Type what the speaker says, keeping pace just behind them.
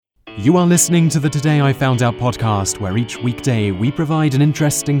You are listening to the Today I Found Out podcast, where each weekday we provide an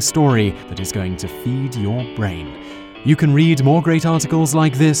interesting story that is going to feed your brain. You can read more great articles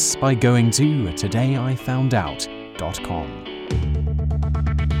like this by going to todayifoundout.com.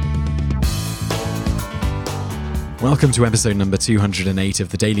 Welcome to episode number 208 of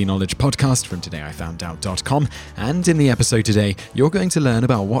the Daily Knowledge Podcast from todayifoundout.com, and in the episode today, you're going to learn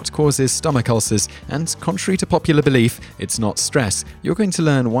about what causes stomach ulcers, and contrary to popular belief, it's not stress. You're going to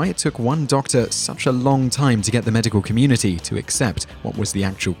learn why it took one doctor such a long time to get the medical community to accept what was the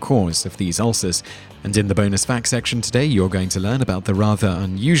actual cause of these ulcers. And in the bonus facts section today, you're going to learn about the rather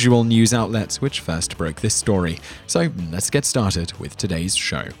unusual news outlet which first broke this story. So let's get started with today's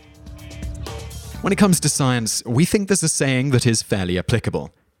show. When it comes to science, we think there's a saying that is fairly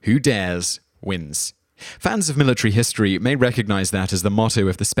applicable. Who dares, wins. Fans of military history may recognize that as the motto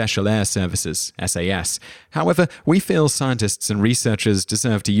of the Special Air Services, SAS. However, we feel scientists and researchers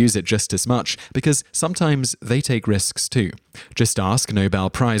deserve to use it just as much, because sometimes they take risks too. Just ask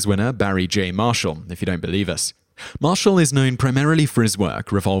Nobel Prize winner Barry J. Marshall if you don't believe us. Marshall is known primarily for his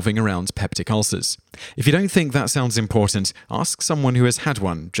work revolving around peptic ulcers. If you don't think that sounds important, ask someone who has had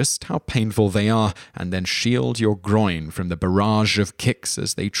one just how painful they are, and then shield your groin from the barrage of kicks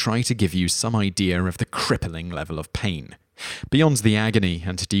as they try to give you some idea of the crippling level of pain. Beyond the agony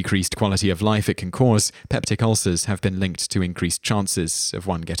and decreased quality of life it can cause, peptic ulcers have been linked to increased chances of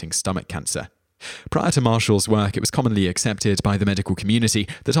one getting stomach cancer. Prior to Marshall's work, it was commonly accepted by the medical community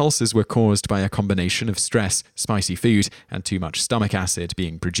that ulcers were caused by a combination of stress, spicy food, and too much stomach acid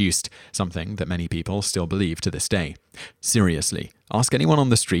being produced, something that many people still believe to this day. Seriously, ask anyone on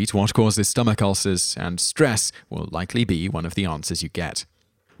the street what causes stomach ulcers, and stress will likely be one of the answers you get.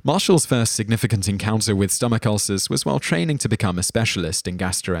 Marshall's first significant encounter with stomach ulcers was while training to become a specialist in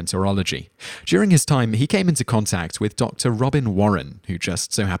gastroenterology. During his time, he came into contact with Dr. Robin Warren, who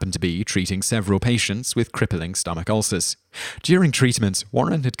just so happened to be treating several patients with crippling stomach ulcers. During treatment,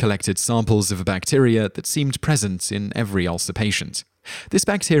 Warren had collected samples of a bacteria that seemed present in every ulcer patient. This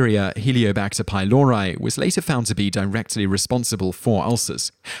bacteria, Heliobacter pylori, was later found to be directly responsible for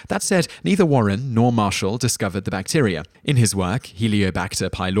ulcers. That said, neither Warren nor Marshall discovered the bacteria. In his work, Heliobacter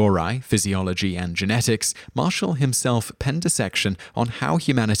pylori, Physiology and Genetics, Marshall himself penned a section on how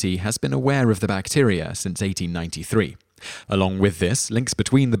humanity has been aware of the bacteria since 1893. Along with this, links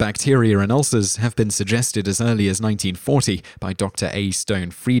between the bacteria and ulcers have been suggested as early as 1940 by Dr. A.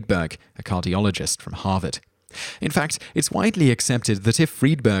 Stone Friedberg, a cardiologist from Harvard. In fact, it's widely accepted that if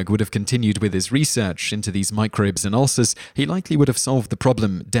Friedberg would have continued with his research into these microbes and ulcers, he likely would have solved the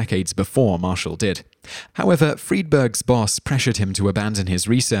problem decades before Marshall did. However, Friedberg's boss pressured him to abandon his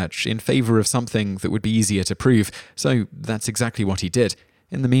research in favor of something that would be easier to prove, so that's exactly what he did.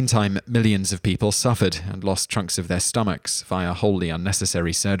 In the meantime, millions of people suffered and lost chunks of their stomachs via wholly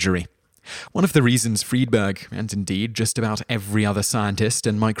unnecessary surgery. One of the reasons Friedberg, and indeed just about every other scientist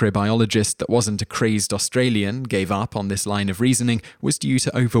and microbiologist that wasn't a crazed Australian, gave up on this line of reasoning was due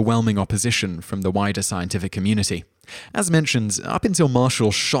to overwhelming opposition from the wider scientific community. As mentioned, up until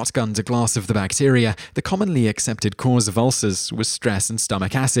Marshall shotgunned a glass of the bacteria, the commonly accepted cause of ulcers was stress and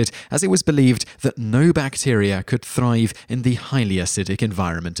stomach acid, as it was believed that no bacteria could thrive in the highly acidic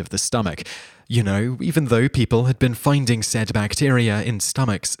environment of the stomach. You know, even though people had been finding said bacteria in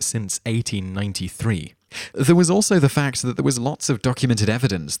stomachs since 1893. There was also the fact that there was lots of documented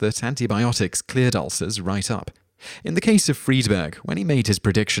evidence that antibiotics cleared ulcers right up. In the case of Friedberg, when he made his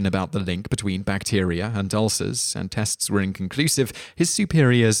prediction about the link between bacteria and ulcers and tests were inconclusive, his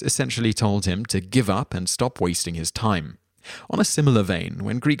superiors essentially told him to give up and stop wasting his time. On a similar vein,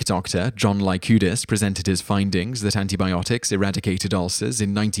 when Greek doctor John Lykoudis presented his findings that antibiotics eradicated ulcers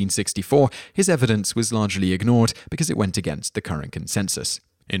in 1964, his evidence was largely ignored because it went against the current consensus.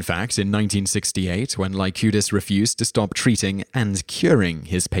 In fact, in 1968, when Lykoudis refused to stop treating and curing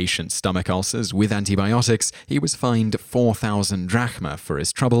his patients' stomach ulcers with antibiotics, he was fined 4,000 drachma for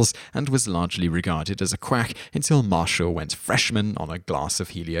his troubles and was largely regarded as a quack until Marshall went freshman on a glass of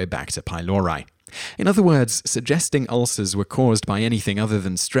Heliobacter pylori. In other words, suggesting ulcers were caused by anything other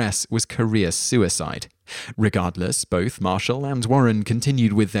than stress was career suicide. Regardless, both Marshall and Warren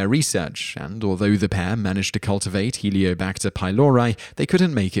continued with their research, and although the pair managed to cultivate Heliobacter pylori, they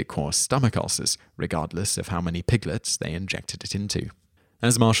couldn't make it cause stomach ulcers, regardless of how many piglets they injected it into.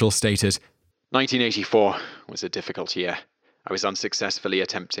 As Marshall stated, 1984 was a difficult year. I was unsuccessfully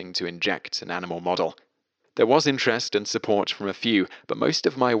attempting to inject an animal model. There was interest and support from a few, but most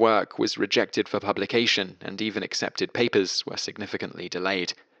of my work was rejected for publication, and even accepted papers were significantly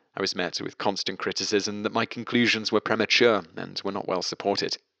delayed. I was met with constant criticism that my conclusions were premature and were not well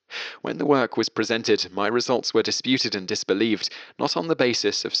supported. When the work was presented, my results were disputed and disbelieved, not on the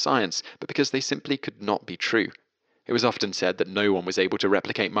basis of science, but because they simply could not be true. It was often said that no one was able to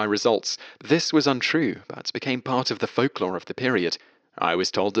replicate my results. This was untrue, but became part of the folklore of the period. I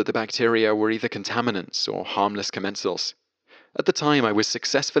was told that the bacteria were either contaminants or harmless commensals. At the time, I was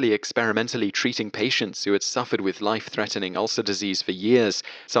successfully experimentally treating patients who had suffered with life-threatening ulcer disease for years.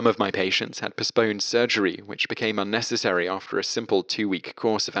 Some of my patients had postponed surgery, which became unnecessary after a simple 2-week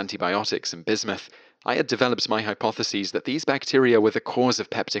course of antibiotics and bismuth. I had developed my hypotheses that these bacteria were the cause of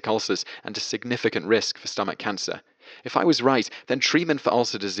peptic ulcers and a significant risk for stomach cancer. If I was right, then treatment for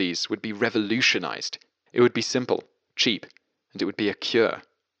ulcer disease would be revolutionized. It would be simple, cheap, and it would be a cure.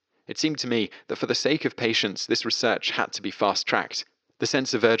 It seemed to me that for the sake of patients, this research had to be fast-tracked. The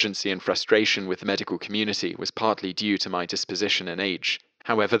sense of urgency and frustration with the medical community was partly due to my disposition and age.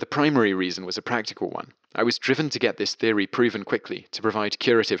 However, the primary reason was a practical one. I was driven to get this theory proven quickly to provide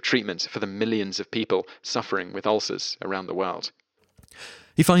curative treatment for the millions of people suffering with ulcers around the world.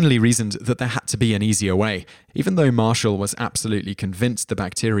 He finally reasoned that there had to be an easier way. Even though Marshall was absolutely convinced the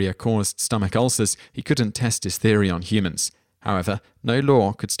bacteria caused stomach ulcers, he couldn't test his theory on humans. However, no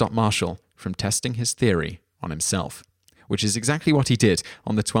law could stop Marshall from testing his theory on himself, which is exactly what he did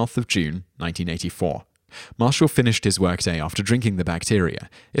on the 12th of June, 1984. Marshall finished his workday after drinking the bacteria.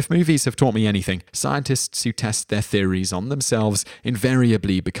 If movies have taught me anything, scientists who test their theories on themselves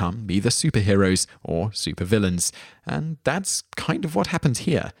invariably become either superheroes or supervillains. And that's kind of what happened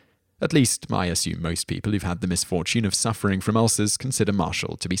here. At least, I assume most people who've had the misfortune of suffering from ulcers consider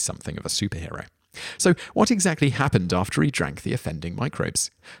Marshall to be something of a superhero. So, what exactly happened after he drank the offending microbes?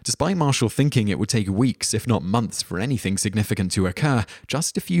 Despite Marshall thinking it would take weeks, if not months, for anything significant to occur,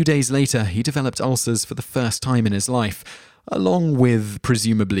 just a few days later he developed ulcers for the first time in his life, along with,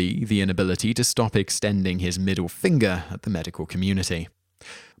 presumably, the inability to stop extending his middle finger at the medical community.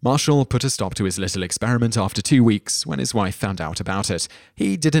 Marshall put a stop to his little experiment after 2 weeks when his wife found out about it.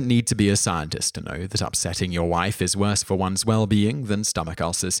 He didn't need to be a scientist to know that upsetting your wife is worse for one's well-being than stomach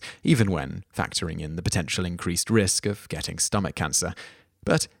ulcers, even when factoring in the potential increased risk of getting stomach cancer.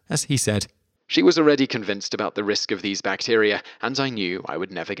 But, as he said, she was already convinced about the risk of these bacteria, and I knew I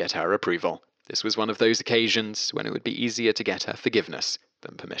would never get her approval. This was one of those occasions when it would be easier to get her forgiveness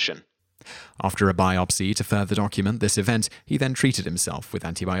than permission. After a biopsy to further document this event, he then treated himself with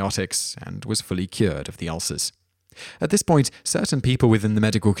antibiotics and was fully cured of the ulcers. At this point, certain people within the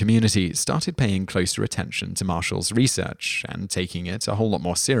medical community started paying closer attention to Marshall's research and taking it a whole lot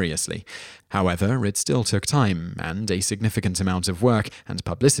more seriously. However, it still took time and a significant amount of work and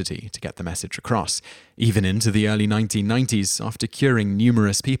publicity to get the message across. Even into the early 1990s, after curing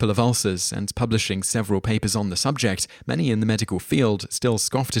numerous people of ulcers and publishing several papers on the subject, many in the medical field still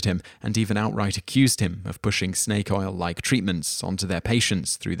scoffed at him and even outright accused him of pushing snake oil-like treatments onto their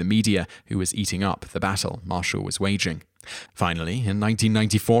patients through the media, who was eating up the battle Marshall was waging. Finally, in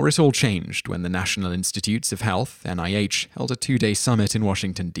 1994, it all changed when the National Institutes of Health, NIH, held a 2-day summit in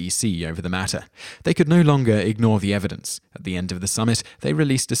Washington, D.C. over the matter. They could no longer ignore the evidence. At the end of the summit, they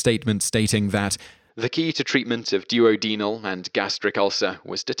released a statement stating that the key to treatment of duodenal and gastric ulcer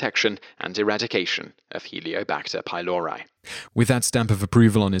was detection and eradication of Heliobacter pylori. With that stamp of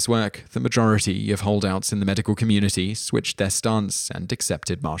approval on his work, the majority of holdouts in the medical community switched their stance and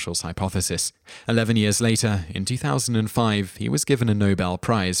accepted Marshall's hypothesis. 11 years later, in 2005, he was given a Nobel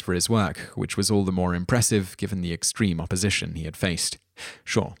Prize for his work, which was all the more impressive given the extreme opposition he had faced.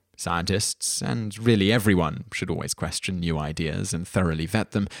 Sure, scientists, and really everyone, should always question new ideas and thoroughly vet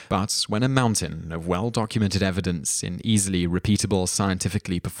them, but when a mountain of well-documented evidence in easily repeatable,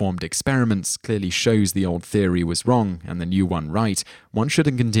 scientifically performed experiments clearly shows the old theory was wrong and the new one right, one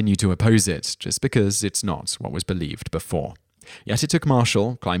shouldn't continue to oppose it just because it's not what was believed before. Yet it took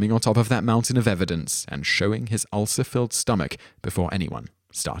Marshall climbing on top of that mountain of evidence and showing his ulcer-filled stomach before anyone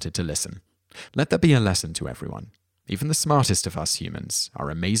started to listen. Let that be a lesson to everyone. Even the smartest of us humans are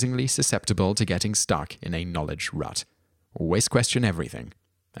amazingly susceptible to getting stuck in a knowledge rut. Always question everything,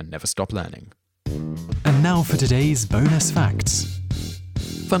 and never stop learning. And now for today's bonus facts.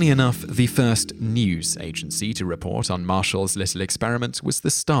 Funny enough, the first news agency to report on Marshall's little experiment was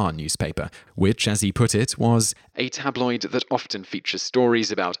the Star newspaper, which, as he put it, was a tabloid that often features stories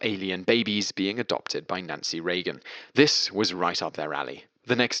about alien babies being adopted by Nancy Reagan. This was right up their alley.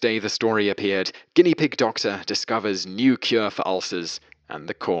 The next day the story appeared, Guinea pig doctor discovers new cure for ulcers, and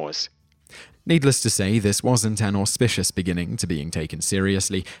the cause. Needless to say, this wasn't an auspicious beginning to being taken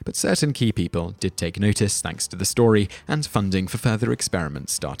seriously, but certain key people did take notice thanks to the story, and funding for further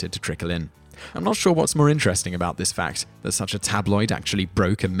experiments started to trickle in. I'm not sure what's more interesting about this fact, that such a tabloid actually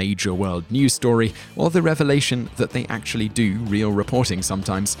broke a major world news story, or the revelation that they actually do real reporting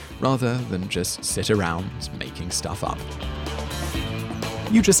sometimes, rather than just sit around making stuff up.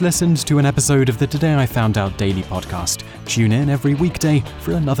 You just listened to an episode of the Today I Found Out Daily podcast. Tune in every weekday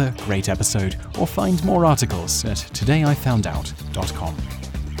for another great episode, or find more articles at todayifoundout.com.